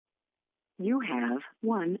You have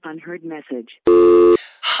one unheard message.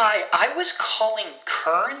 Hi, I was calling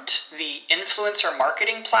Current, the influencer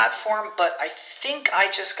marketing platform, but I think I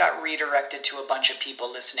just got redirected to a bunch of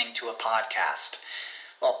people listening to a podcast.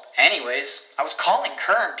 Well, anyways, I was calling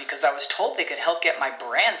Current because I was told they could help get my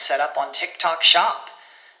brand set up on TikTok Shop,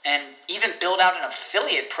 and even build out an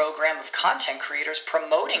affiliate program of content creators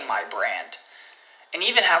promoting my brand, and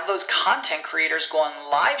even have those content creators go on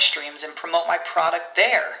live streams and promote my product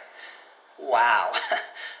there. Wow,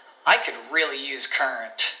 I could really use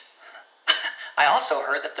Current. I also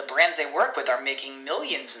heard that the brands they work with are making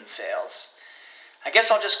millions in sales. I guess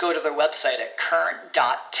I'll just go to their website at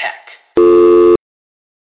current.tech.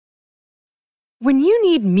 When you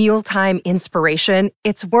need mealtime inspiration,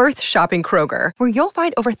 it's worth shopping Kroger, where you'll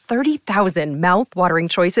find over 30,000 mouth-watering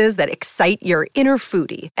choices that excite your inner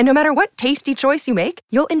foodie. And no matter what tasty choice you make,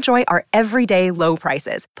 you'll enjoy our everyday low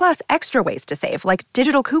prices, plus extra ways to save, like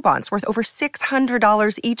digital coupons worth over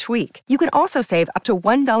 $600 each week. You can also save up to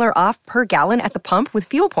 $1 off per gallon at the pump with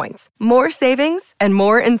fuel points. More savings and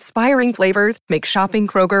more inspiring flavors make shopping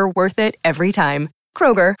Kroger worth it every time.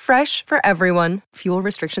 Kroger, fresh for everyone. Fuel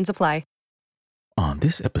restrictions apply. On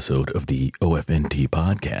this episode of the OFNT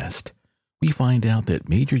podcast, we find out that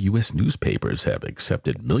major U.S. newspapers have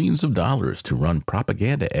accepted millions of dollars to run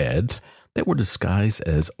propaganda ads that were disguised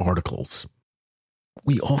as articles.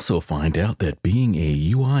 We also find out that being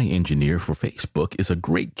a UI engineer for Facebook is a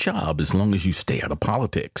great job as long as you stay out of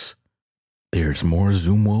politics. There's more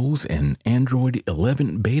Zoom woes, and Android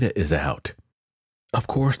 11 beta is out. Of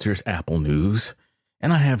course, there's Apple news,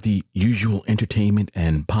 and I have the usual entertainment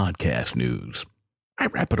and podcast news. I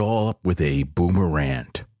wrap it all up with a boomer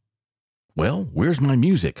rant. Well, where's my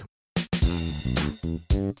music?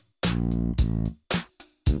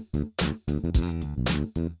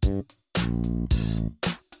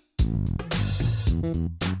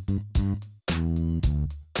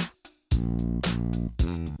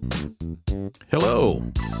 Hello,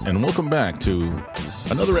 and welcome back to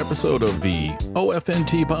another episode of the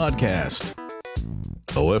OFNT podcast.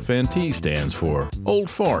 OFNT stands for Old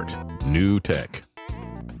Fart, New Tech.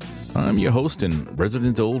 I'm your host and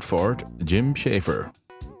resident old fart, Jim Schaefer.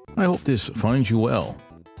 I hope this finds you well,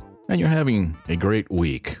 and you're having a great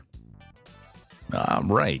week.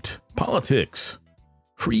 Right, politics.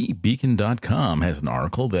 FreeBeacon.com has an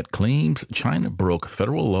article that claims China broke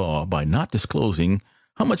federal law by not disclosing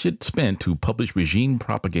how much it spent to publish regime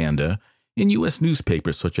propaganda in U.S.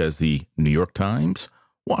 newspapers such as the New York Times,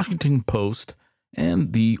 Washington Post,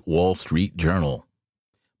 and the Wall Street Journal.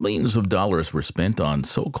 Millions of dollars were spent on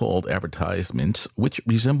so-called advertisements which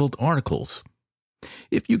resembled articles.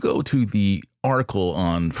 If you go to the article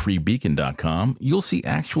on freebeacon.com, you'll see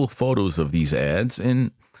actual photos of these ads, and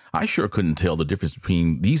I sure couldn't tell the difference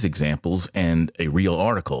between these examples and a real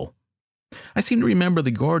article. I seem to remember The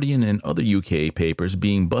Guardian and other UK papers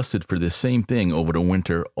being busted for this same thing over the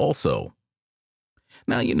winter also.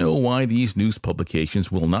 Now you know why these news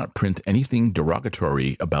publications will not print anything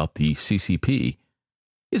derogatory about the CCP.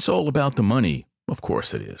 It's all about the money. Of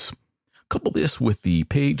course it is. Couple this with the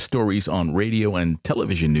page stories on radio and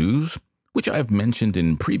television news, which I've mentioned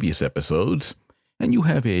in previous episodes, and you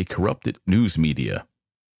have a corrupted news media.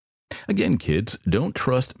 Again, kids, don't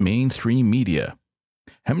trust mainstream media.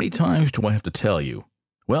 How many times do I have to tell you?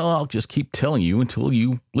 Well, I'll just keep telling you until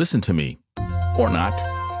you listen to me. Or not.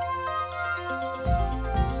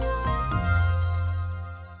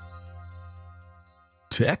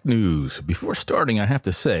 Tech news. Before starting, I have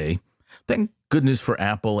to say, thank goodness for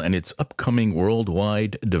Apple and its upcoming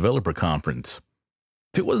worldwide developer conference.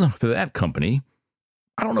 If it wasn't for that company,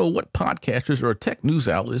 I don't know what podcasters or tech news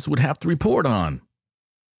outlets would have to report on.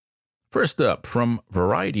 First up, from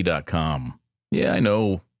Variety.com. Yeah, I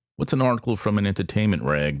know. What's an article from an entertainment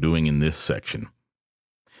rag doing in this section?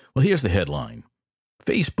 Well, here's the headline.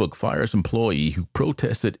 Facebook fires employee who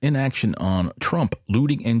protested inaction on Trump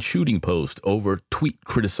looting and shooting post over tweet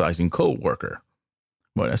criticizing co-worker.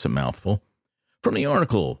 Well, that's a mouthful. From the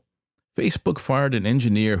article, Facebook fired an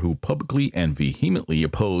engineer who publicly and vehemently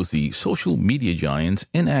opposed the social media giant's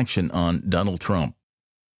inaction on Donald Trump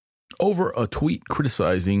over a tweet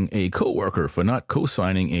criticizing a co-worker for not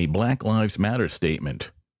co-signing a Black Lives Matter statement.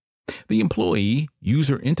 The employee,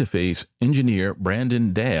 user interface engineer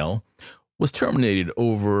Brandon Dale, was terminated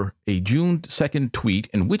over a June 2nd tweet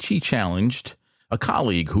in which he challenged a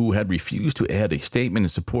colleague who had refused to add a statement in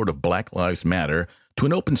support of Black Lives Matter to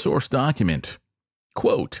an open source document.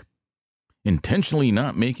 Quote, "Intentionally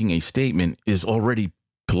not making a statement is already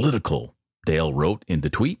political," Dale wrote in the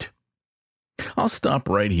tweet. I'll stop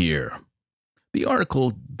right here. The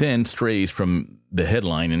article then strays from the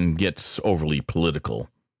headline and gets overly political.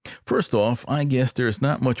 First off, I guess there's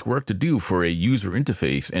not much work to do for a user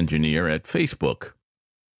interface engineer at Facebook.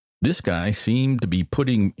 This guy seemed to be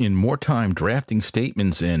putting in more time drafting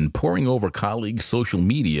statements and poring over colleagues' social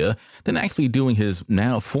media than actually doing his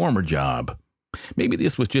now former job. Maybe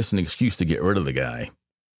this was just an excuse to get rid of the guy.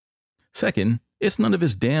 Second, it's none of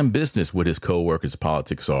his damn business what his coworkers'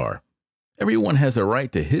 politics are. Everyone has a right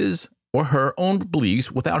to his or her own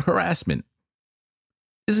beliefs without harassment.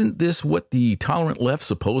 Isn't this what the tolerant left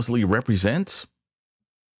supposedly represents?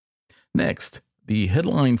 Next, the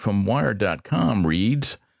headline from Wired.com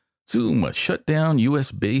reads, Zoom shut down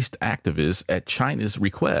U.S.-based activists at China's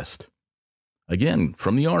request. Again,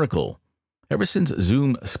 from the article, ever since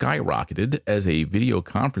Zoom skyrocketed as a video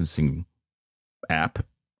conferencing app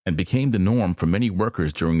and became the norm for many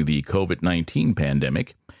workers during the COVID-19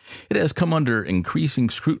 pandemic, it has come under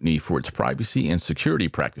increasing scrutiny for its privacy and security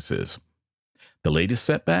practices. The latest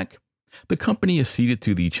setback? The company acceded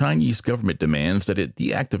to the Chinese government demands that it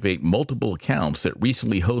deactivate multiple accounts that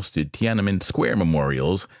recently hosted Tiananmen Square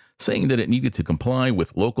memorials, saying that it needed to comply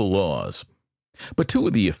with local laws. But 2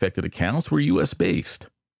 of the affected accounts were U.S.-based.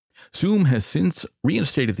 Zoom has since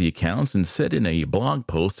reinstated the accounts and said in a blog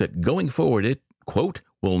post that going forward it, quote,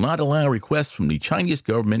 will not allow requests from the Chinese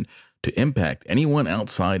government to impact anyone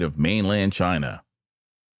outside of mainland China.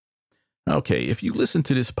 Okay, if you listen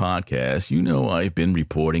to this podcast, you know I've been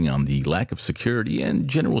reporting on the lack of security and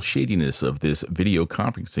general shadiness of this video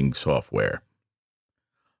conferencing software.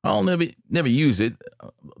 I'll never use it,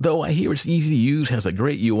 though I hear it's easy to use, has a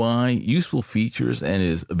great UI, useful features, and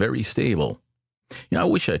is very stable. I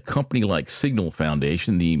wish a company like Signal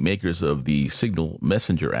Foundation, the makers of the Signal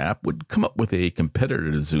Messenger app, would come up with a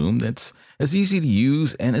competitor to Zoom that's as easy to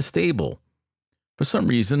use and as stable. For some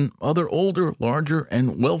reason, other older, larger,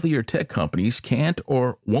 and wealthier tech companies can't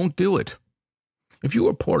or won't do it. If you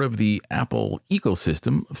are part of the Apple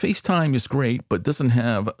ecosystem, FaceTime is great but doesn't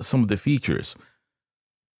have some of the features,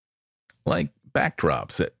 like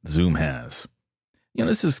backdrops that Zoom has.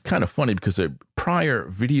 This is kind of funny because a prior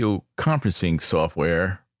video conferencing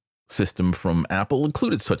software system from Apple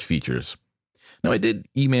included such features. Now, I did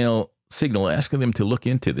email Signal asking them to look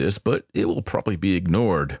into this, but it will probably be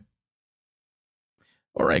ignored.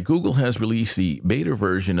 All right, Google has released the beta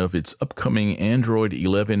version of its upcoming Android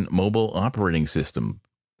 11 mobile operating system.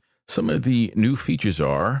 Some of the new features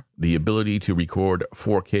are the ability to record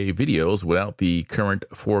 4K videos without the current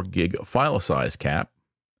 4 gig file size cap,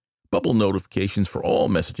 bubble notifications for all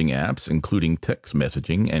messaging apps, including text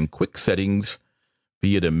messaging, and quick settings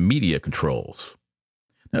via the media controls.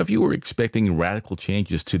 Now, if you were expecting radical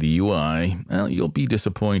changes to the UI, you'll be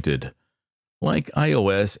disappointed. Like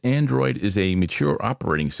iOS, Android is a mature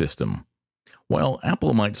operating system. While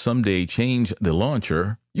Apple might someday change the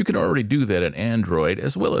launcher, you can already do that at Android,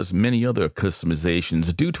 as well as many other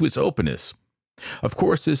customizations due to its openness. Of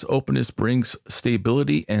course, this openness brings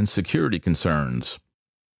stability and security concerns.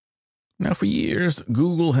 Now, for years,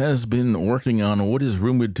 Google has been working on what is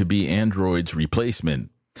rumored to be Android's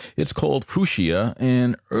replacement. It's called Fuchsia,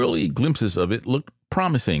 and early glimpses of it look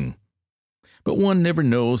promising. But one never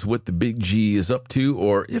knows what the big G is up to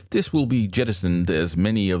or if this will be jettisoned as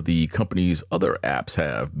many of the company's other apps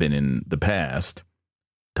have been in the past.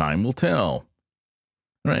 Time will tell.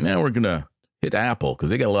 All right, now we're going to hit Apple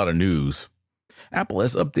because they got a lot of news. Apple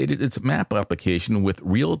has updated its map application with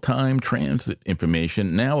real-time transit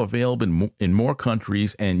information now available in more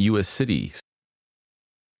countries and U.S. cities.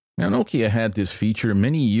 Now, Nokia had this feature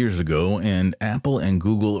many years ago, and Apple and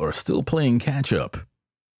Google are still playing catch-up.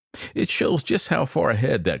 It shows just how far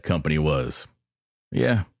ahead that company was.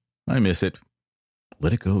 Yeah, I miss it.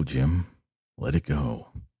 Let it go, Jim. Let it go.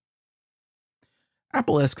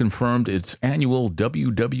 Apple has confirmed its annual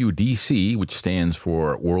WWDC, which stands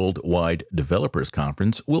for Worldwide Developers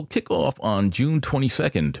Conference, will kick off on June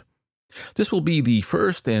 22nd. This will be the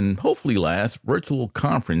first and hopefully last virtual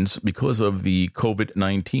conference because of the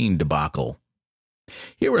COVID-19 debacle.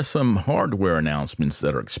 Here are some hardware announcements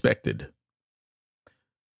that are expected.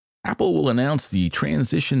 Apple will announce the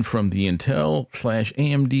transition from the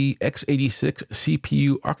Intel/AMD x86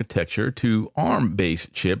 CPU architecture to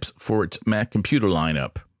ARM-based chips for its Mac computer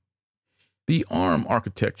lineup. The ARM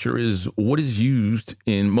architecture is what is used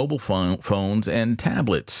in mobile phones and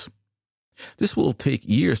tablets. This will take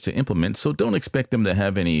years to implement, so don't expect them to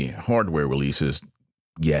have any hardware releases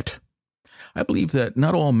yet. I believe that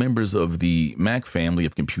not all members of the Mac family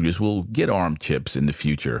of computers will get ARM chips in the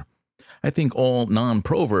future. I think all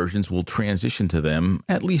non-Pro versions will transition to them,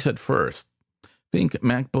 at least at first. Think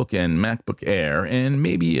MacBook and MacBook Air, and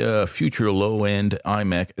maybe a future low-end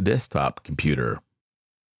iMac desktop computer.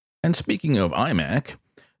 And speaking of iMac,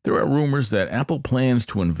 There are rumors that Apple plans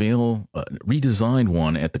to unveil a redesigned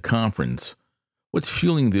one at the conference. What's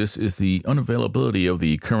fueling this is the unavailability of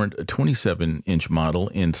the current 27-inch model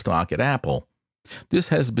in stock at Apple. This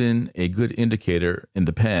has been a good indicator in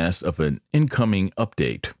the past of an incoming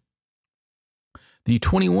update. The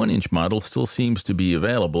 21-inch model still seems to be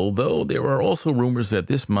available, though there are also rumors that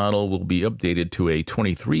this model will be updated to a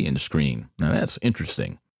 23-inch screen. Now that's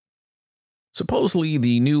interesting. Supposedly,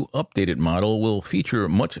 the new updated model will feature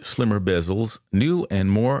much slimmer bezels, new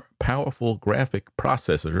and more powerful graphic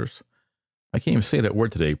processors, I can't even say that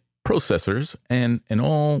word today, processors, and an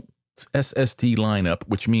all SSD lineup,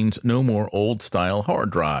 which means no more old-style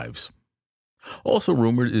hard drives. Also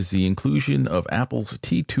rumored is the inclusion of Apple's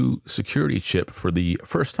T2 security chip for the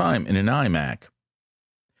first time in an iMac.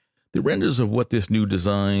 The renders of what this new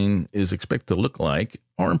design is expected to look like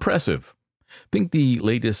are impressive. Think the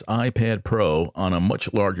latest iPad Pro on a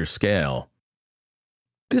much larger scale.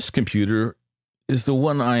 This computer is the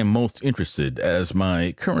one I am most interested, as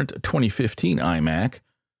my current 2015 iMac,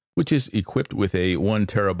 which is equipped with a 1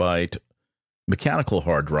 terabyte mechanical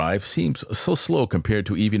hard drive, seems so slow compared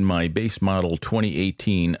to even my base model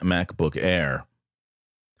 2018 MacBook Air.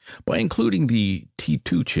 By including the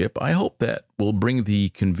T2 chip, I hope that will bring the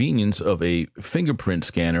convenience of a fingerprint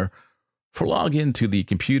scanner for login to the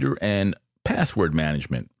computer and password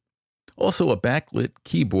management. Also, a backlit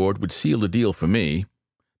keyboard would seal the deal for me.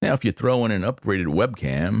 Now, if you throw in an upgraded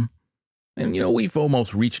webcam, and we've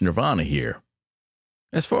almost reached nirvana here.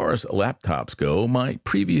 As far as laptops go, my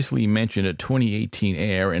previously mentioned 2018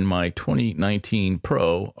 Air and my 2019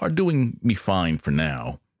 Pro are doing me fine for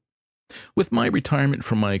now. With my retirement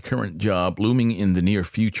from my current job looming in the near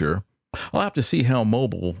future, I'll have to see how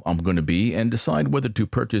mobile I'm going to be and decide whether to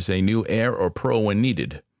purchase a new Air or Pro when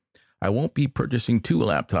needed. I won't be purchasing 2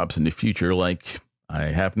 laptops in the future like I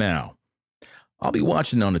have now. I'll be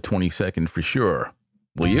watching on the 22nd for sure.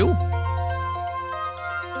 Will you?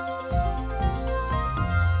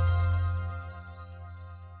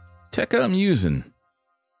 Tech I'm using.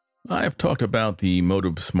 I've talked about the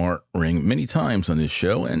Motiv Smart Ring many times on this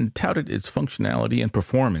show and touted its functionality and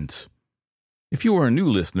performance. If you are a new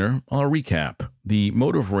listener, I'll recap. The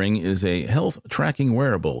Motiv Ring is a health tracking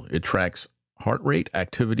wearable. It tracks heart rate,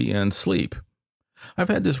 activity, and sleep. I've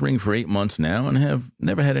had this ring for 8 months now and have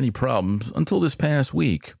never had any problems until this past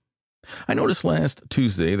week. I noticed last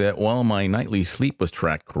Tuesday that while my nightly sleep was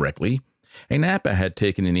tracked correctly, a nap I had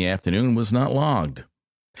taken in the afternoon was not logged.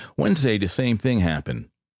 Wednesday, the same thing happened.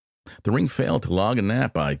 The ring failed to log a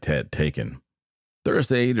nap I had taken.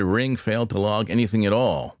 Thursday, the ring failed to log anything at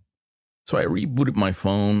all. So I rebooted my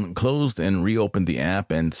phone, closed and reopened the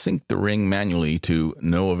app, and synced the ring manually to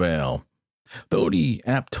no avail. Though the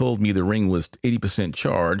app told me the ring was 80%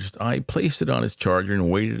 charged, I placed it on its charger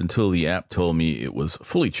and waited until the app told me it was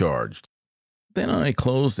fully charged. Then I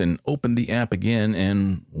closed and opened the app again,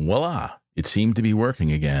 and voila, it seemed to be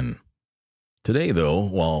working again. Today, though,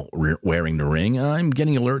 while wearing the ring, I'm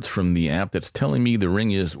getting alerts from the app that's telling me the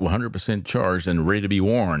ring is 100% charged and ready to be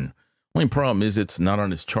worn. Only problem is it's not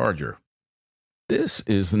on its charger. This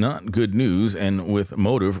is not good news, and with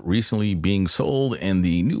Motiv recently being sold and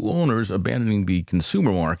the new owners abandoning the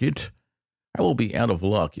consumer market, I will be out of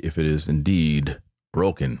luck if it is indeed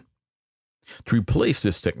broken. To replace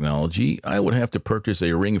this technology, I would have to purchase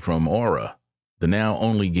a ring from Aura, the now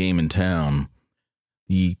only game in town.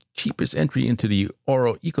 The cheapest entry into the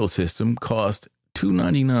Aura ecosystem cost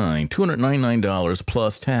 $299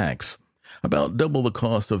 plus tax, about double the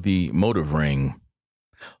cost of the Motiv ring.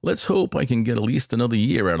 Let's hope I can get at least another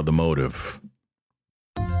year out of the Motiv.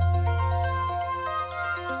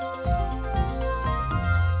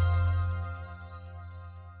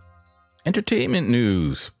 Entertainment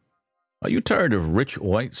news. Are you tired of rich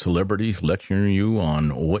white celebrities lecturing you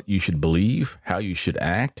on what you should believe, how you should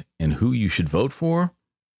act, and who you should vote for?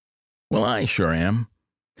 Well, I sure am.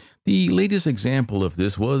 The latest example of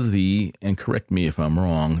this was the, and correct me if I'm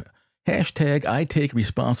wrong,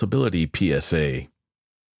 #ITakeResponsibility PSA.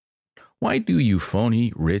 Why do you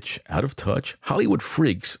phony, rich, out-of-touch Hollywood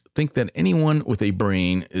freaks think that anyone with a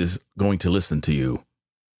brain is going to listen to you?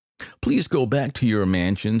 Please go back to your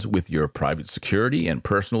mansions with your private security and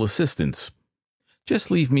personal assistants.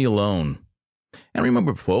 Just leave me alone. And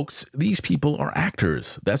remember, folks, these people are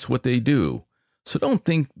actors. That's what they do. So don't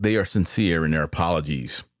think they are sincere in their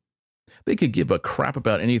apologies. They could give a crap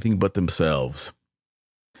about anything but themselves.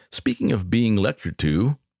 Speaking of being lectured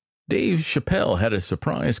to, Dave Chappelle had a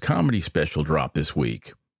surprise comedy special drop this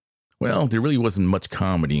week. Well, there really wasn't much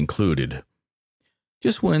comedy included.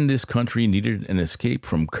 Just when this country needed an escape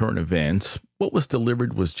from current events, what was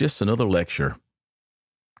delivered was just another lecture.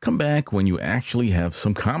 Come back when you actually have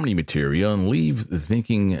some comedy material and leave the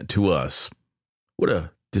thinking to us. What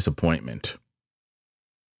a disappointment.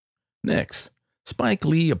 Next, Spike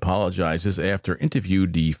Lee apologizes after interview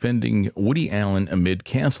defending Woody Allen amid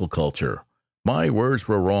cancel culture. My words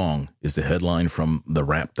were wrong is the headline from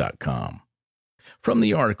TheWrap.com. From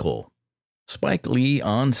the article, Spike Lee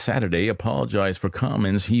on Saturday apologized for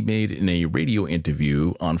comments he made in a radio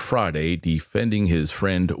interview on Friday defending his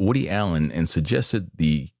friend Woody Allen and suggested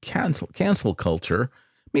the cancel culture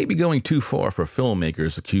may be going too far for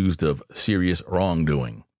filmmakers accused of serious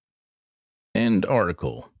wrongdoing. End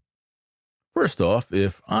article. First off,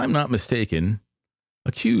 if I'm not mistaken,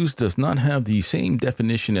 accused does not have the same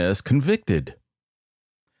definition as convicted.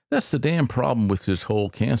 That's the damn problem with this whole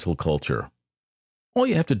cancel culture. All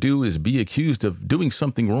you have to do is be accused of doing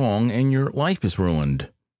something wrong and your life is ruined.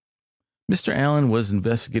 Mr. Allen was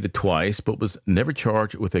investigated twice but was never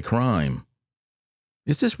charged with a crime.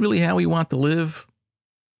 Is this really how we want to live?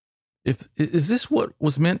 Is this what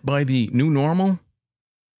was meant by the new normal?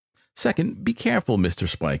 Second, be careful, Mr.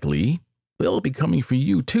 Spike Lee. They'll be coming for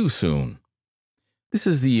you too soon. This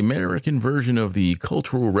is the American version of the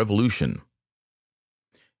Cultural Revolution.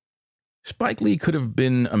 Spike Lee could have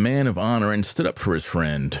been a man of honor and stood up for his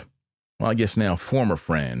friend. Well, I guess now former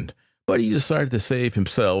friend. But he decided to save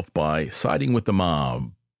himself by siding with the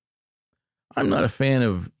mob. I'm not a fan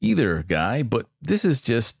of either guy, but this is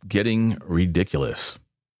just getting ridiculous.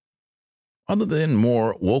 Other than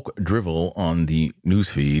more woke drivel on the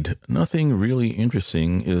newsfeed, nothing really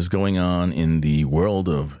interesting is going on in the world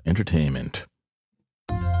of entertainment.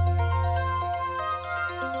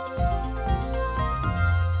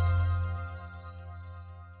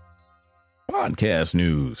 Podcast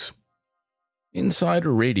news.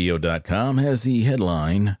 InsiderRadio.com has the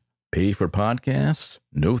headline, "Pay for podcasts?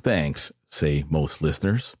 No thanks," say most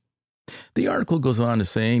listeners. The article goes on to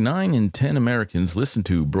say 9 in 10 Americans listen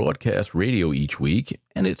to broadcast radio each week,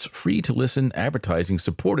 and its free-to-listen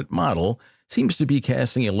advertising-supported model seems to be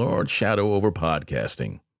casting a large shadow over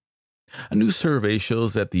podcasting. A new survey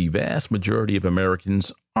shows that the vast majority of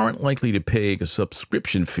Americans aren't likely to pay a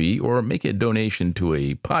subscription fee or make a donation to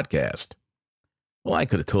a podcast. Well, I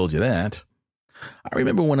could have told you that. I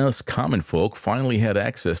remember when us common folk finally had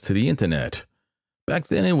access to the internet. Back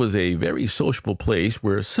then, it was a very sociable place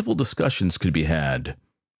where civil discussions could be had.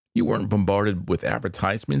 You weren't bombarded with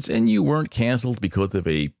advertisements, and you weren't canceled because of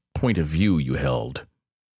a point of view you held.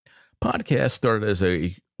 Podcasts started as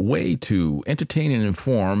a way to entertain and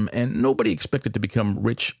inform, and nobody expected to become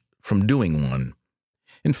rich from doing one.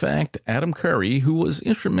 In fact, Adam Curry, who was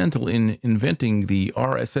instrumental in inventing the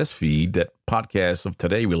RSS feed that podcasts of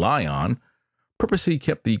today rely on, purposely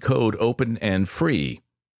kept the code open and free.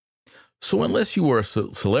 So unless you are a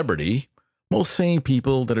celebrity, most sane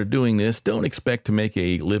people that are doing this don't expect to make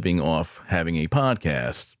a living off having a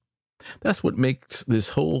podcast. That's what makes this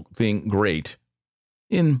whole thing great,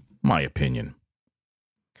 in my opinion.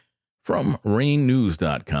 From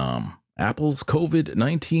RainNews.com, Apple's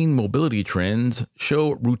COVID-19 mobility trends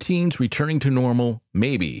show routines returning to normal,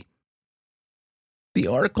 maybe. The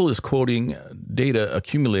article is quoting data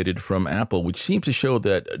accumulated from Apple, which seems to show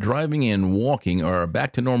that driving and walking are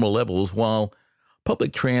back to normal levels, while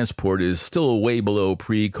public transport is still way below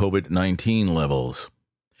pre-COVID-19 levels.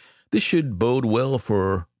 This should bode well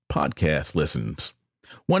for podcast listens.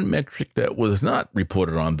 One metric that was not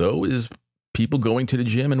reported on, though, is people going to the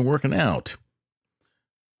gym and working out.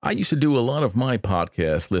 I used to do a lot of my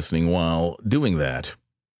podcast listening while doing that.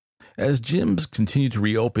 As gyms continue to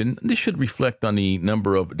reopen, this should reflect on the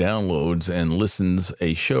number of downloads and listens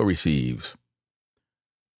a show receives.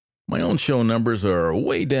 My own show numbers are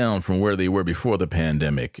way down from where they were before the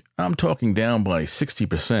pandemic. I'm talking down by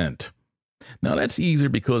 60%. Now, that's either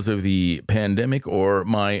because of the pandemic or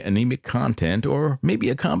my anemic content, or maybe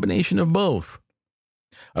a combination of both.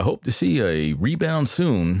 I hope to see a rebound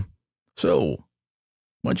soon. So,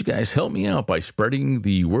 why don't you guys help me out by spreading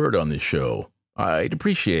the word on this show? I'd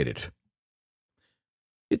appreciate it.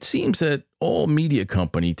 It seems that all media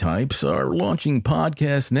company types are launching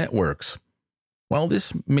podcast networks. While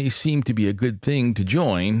this may seem to be a good thing to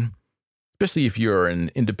join, especially if you're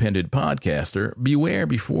an independent podcaster, beware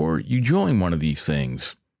before you join one of these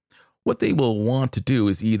things. What they will want to do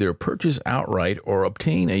is either purchase outright or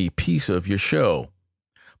obtain a piece of your show.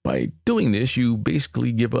 By doing this, you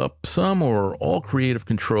basically give up some or all creative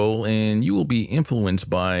control, and you will be influenced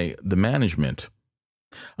by the management.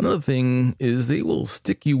 Another thing is they will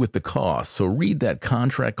stick you with the cost, so read that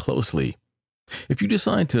contract closely. If you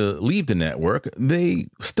decide to leave the network, they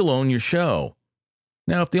still own your show.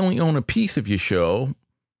 Now, if they only own a piece of your show,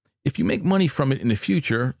 if you make money from it in the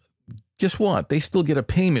future, guess what? They still get a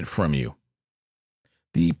payment from you.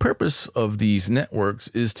 The purpose of these networks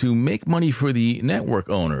is to make money for the network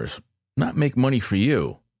owners, not make money for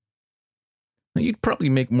you. Now, you'd probably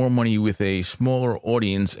make more money with a smaller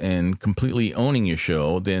audience and completely owning your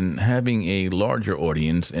show than having a larger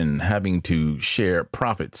audience and having to share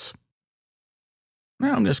profits.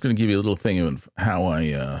 Now, I'm just going to give you a little thing of how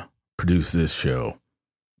I produce this show.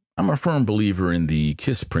 I'm a firm believer in the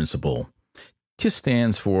KISS principle. KISS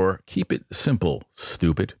stands for Keep It Simple,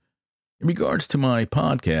 Stupid. In regards to my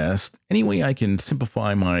podcast, any way I can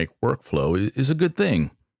simplify my workflow is a good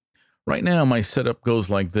thing. Right now, my setup goes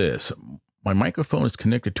like this. My microphone is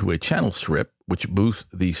connected to a channel strip, which boosts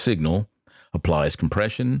the signal, applies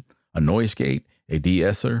compression, a noise gate, a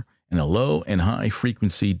de-esser, and a low and high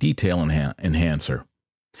frequency detail enhancer.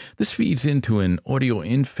 This feeds into an audio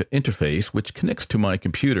interface, which connects to my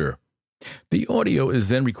computer. The audio is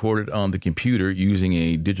then recorded on the computer using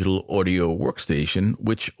a digital audio workstation,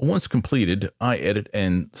 which, once completed, I edit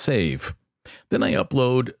and save. Then I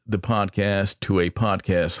upload the podcast to a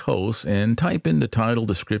podcast host and type in the title,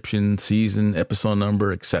 description, season, episode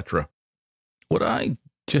number, etc. What I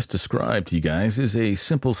just described to you guys is a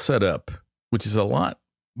simple setup, which is a lot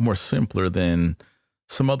more simpler than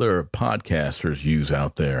some other podcasters use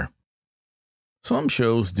out there. Some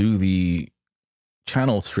shows do the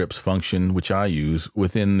channel strips function, which I use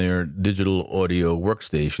within their digital audio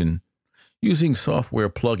workstation using software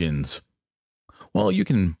plugins. While you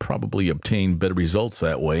can probably obtain better results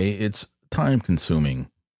that way, it's time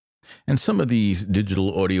consuming. And some of these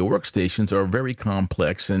digital audio workstations are very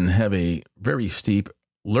complex and have a very steep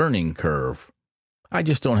learning curve. I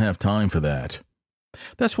just don't have time for that.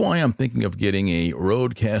 That's why I'm thinking of getting a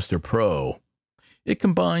Rodecaster Pro. It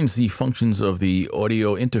combines the functions of the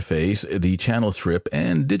audio interface, the channel strip,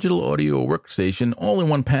 and digital audio workstation all in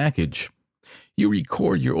one package. You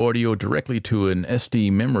record your audio directly to an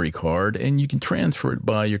SD memory card, and you can transfer it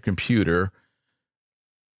by your computer,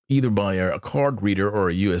 either by a card reader or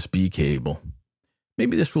a USB cable.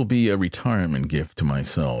 Maybe this will be a retirement gift to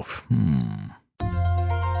myself.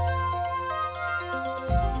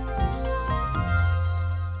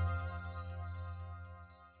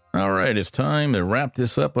 All right, it's time to wrap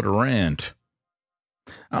this up with a rant.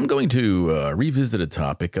 I'm going to revisit a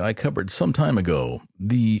topic I covered some time ago,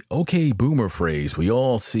 the okay boomer phrase we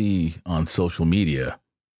all see on social media.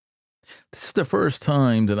 This is the first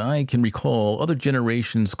time that I can recall other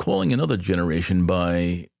generations calling another generation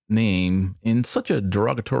by name in such a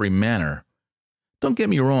derogatory manner. Don't get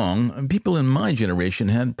me wrong, people in my generation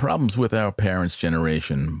had problems with our parents'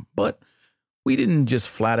 generation, but we didn't just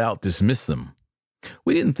flat out dismiss them.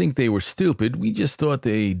 We didn't think they were stupid, we just thought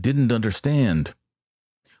they didn't understand.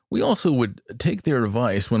 We also would take their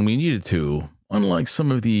advice when we needed to, unlike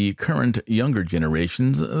some of the current younger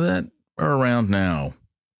generations that are around now.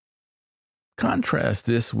 Contrast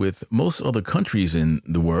this with most other countries in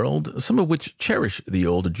the world, some of which cherish the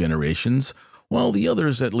older generations, while the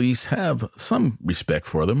others at least have some respect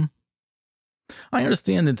for them. I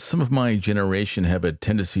understand that some of my generation have a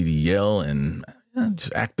tendency to yell and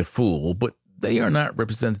just act the fool, but they are not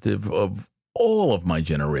representative of all of my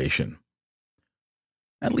generation.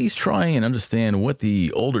 At least try and understand what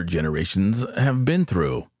the older generations have been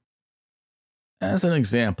through. As an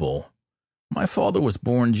example, my father was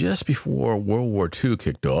born just before World War II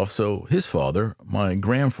kicked off, so his father, my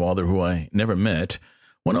grandfather, who I never met,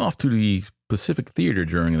 went off to the Pacific Theater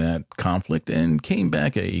during that conflict and came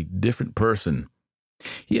back a different person.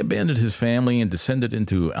 He abandoned his family and descended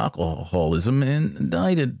into alcoholism and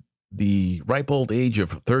died at the ripe old age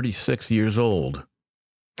of 36 years old.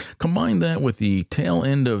 Combine that with the tail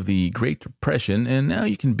end of the Great Depression, and now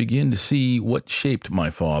you can begin to see what shaped my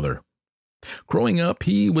father. Growing up,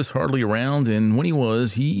 he was hardly around, and when he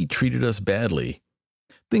was, he treated us badly.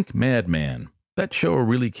 Think Mad Men. That show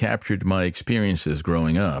really captured my experiences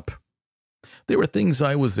growing up. There were things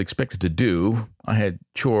I was expected to do. I had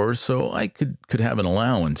chores, so I could have an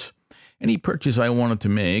allowance. Any purchase I wanted to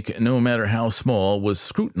make, no matter how small, was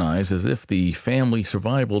scrutinized as if the family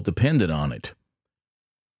survival depended on it.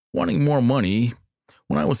 Wanting more money,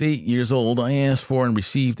 when I was 8 years old, I asked for and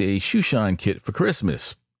received a shoe shine kit for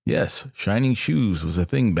Christmas. Yes, shining shoes was a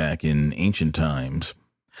thing back in ancient times.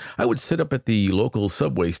 I would sit up at the local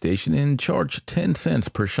subway station and charge 10 cents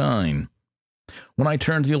per shine. When I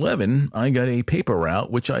turned 11, I got a paper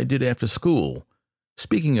route, which I did after school.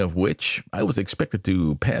 Speaking of which, I was expected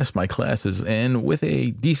to pass my classes and with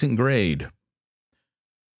a decent grade.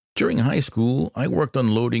 During high school, I worked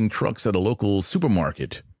unloading trucks at a local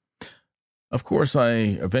supermarket. Of course, I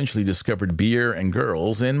eventually discovered beer and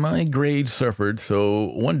girls, and my grades suffered, so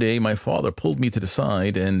one day my father pulled me to the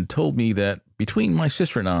side and told me that between my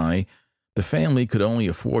sister and I, the family could only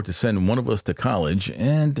afford to send one of us to college,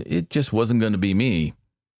 and it just wasn't going to be me.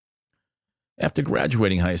 After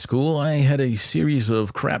graduating high school, I had a series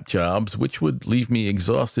of crap jobs which would leave me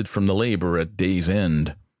exhausted from the labor at day's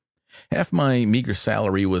end. Half my meager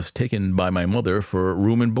salary was taken by my mother for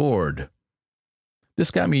room and board. This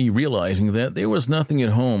got me realizing that there was nothing at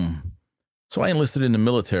home, so I enlisted in the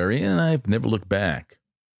military, and I've never looked back.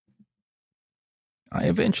 I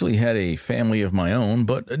eventually had a family of my own,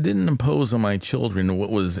 but didn't impose on my children what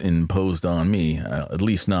was imposed on me, at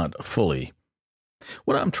least not fully.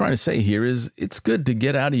 What I'm trying to say here is it's good to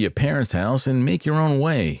get out of your parents' house and make your own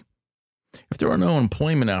way. If there are no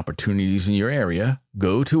employment opportunities in your area,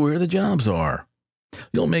 go to where the jobs are.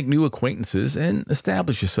 You'll make new acquaintances and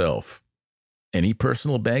establish yourself. Any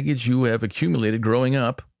personal baggage you have accumulated growing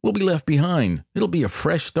up will be left behind. It'll be a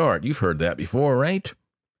fresh start. You've heard that before, right?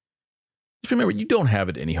 Just remember, you don't have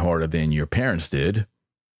it any harder than your parents did.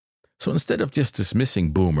 So instead of just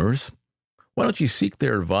dismissing boomers, why don't you seek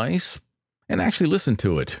their advice and actually listen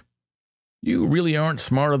to it? You really aren't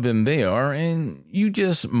smarter than they are, and you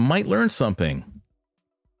just might learn something.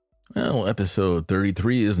 Well, episode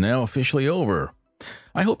 33 is now officially over.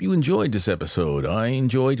 I hope you enjoyed this episode. I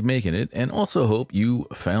enjoyed making it, and also hope you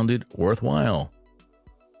found it worthwhile.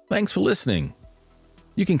 Thanks for listening.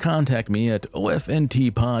 You can contact me at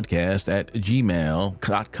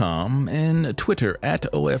ofntpodcast@gmail.com and Twitter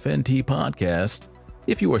 @ofntpodcast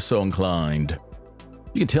if you are so inclined.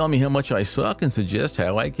 You can tell me how much I suck and suggest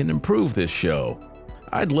how I can improve this show.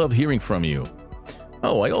 I'd love hearing from you.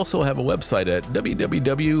 Oh, I also have a website at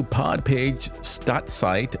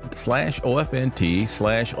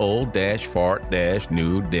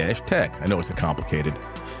www.podpage.site/ofnt/old-fart-new-tech. I know it's complicated.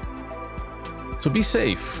 So be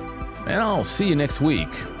safe, and I'll see you next week.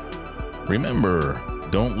 Remember,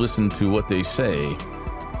 don't listen to what they say.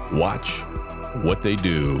 Watch what they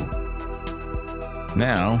do.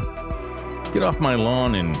 Now, get off my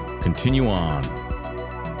lawn and continue on.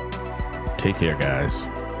 Take care, guys.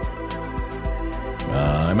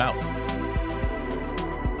 I'm out.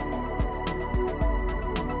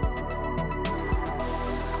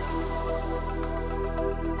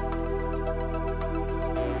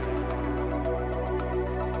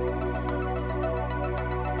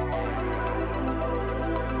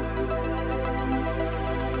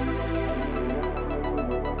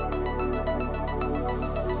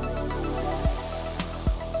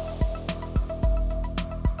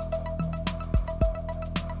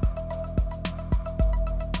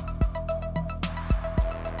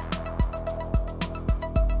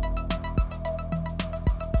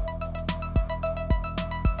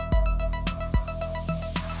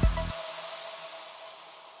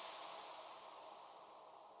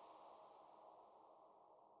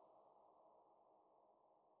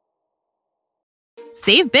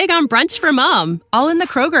 Save big on brunch for mom, all in the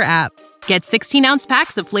Kroger app. Get 16-ounce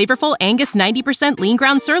packs of flavorful Angus 90% lean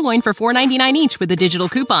ground sirloin for $4.99 each with a digital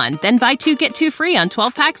coupon. Then buy 2, get 2 free on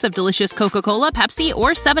 12 packs of delicious Coca-Cola, Pepsi,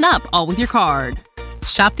 or 7-Up, all with your card.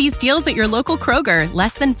 Shop these deals at your local Kroger,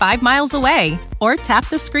 less than 5 miles away. Or tap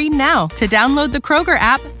the screen now to download the Kroger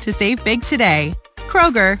app to save big today.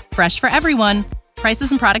 Kroger, fresh for everyone. Prices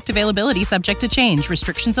and product availability subject to change.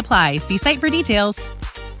 Restrictions apply. See site for details.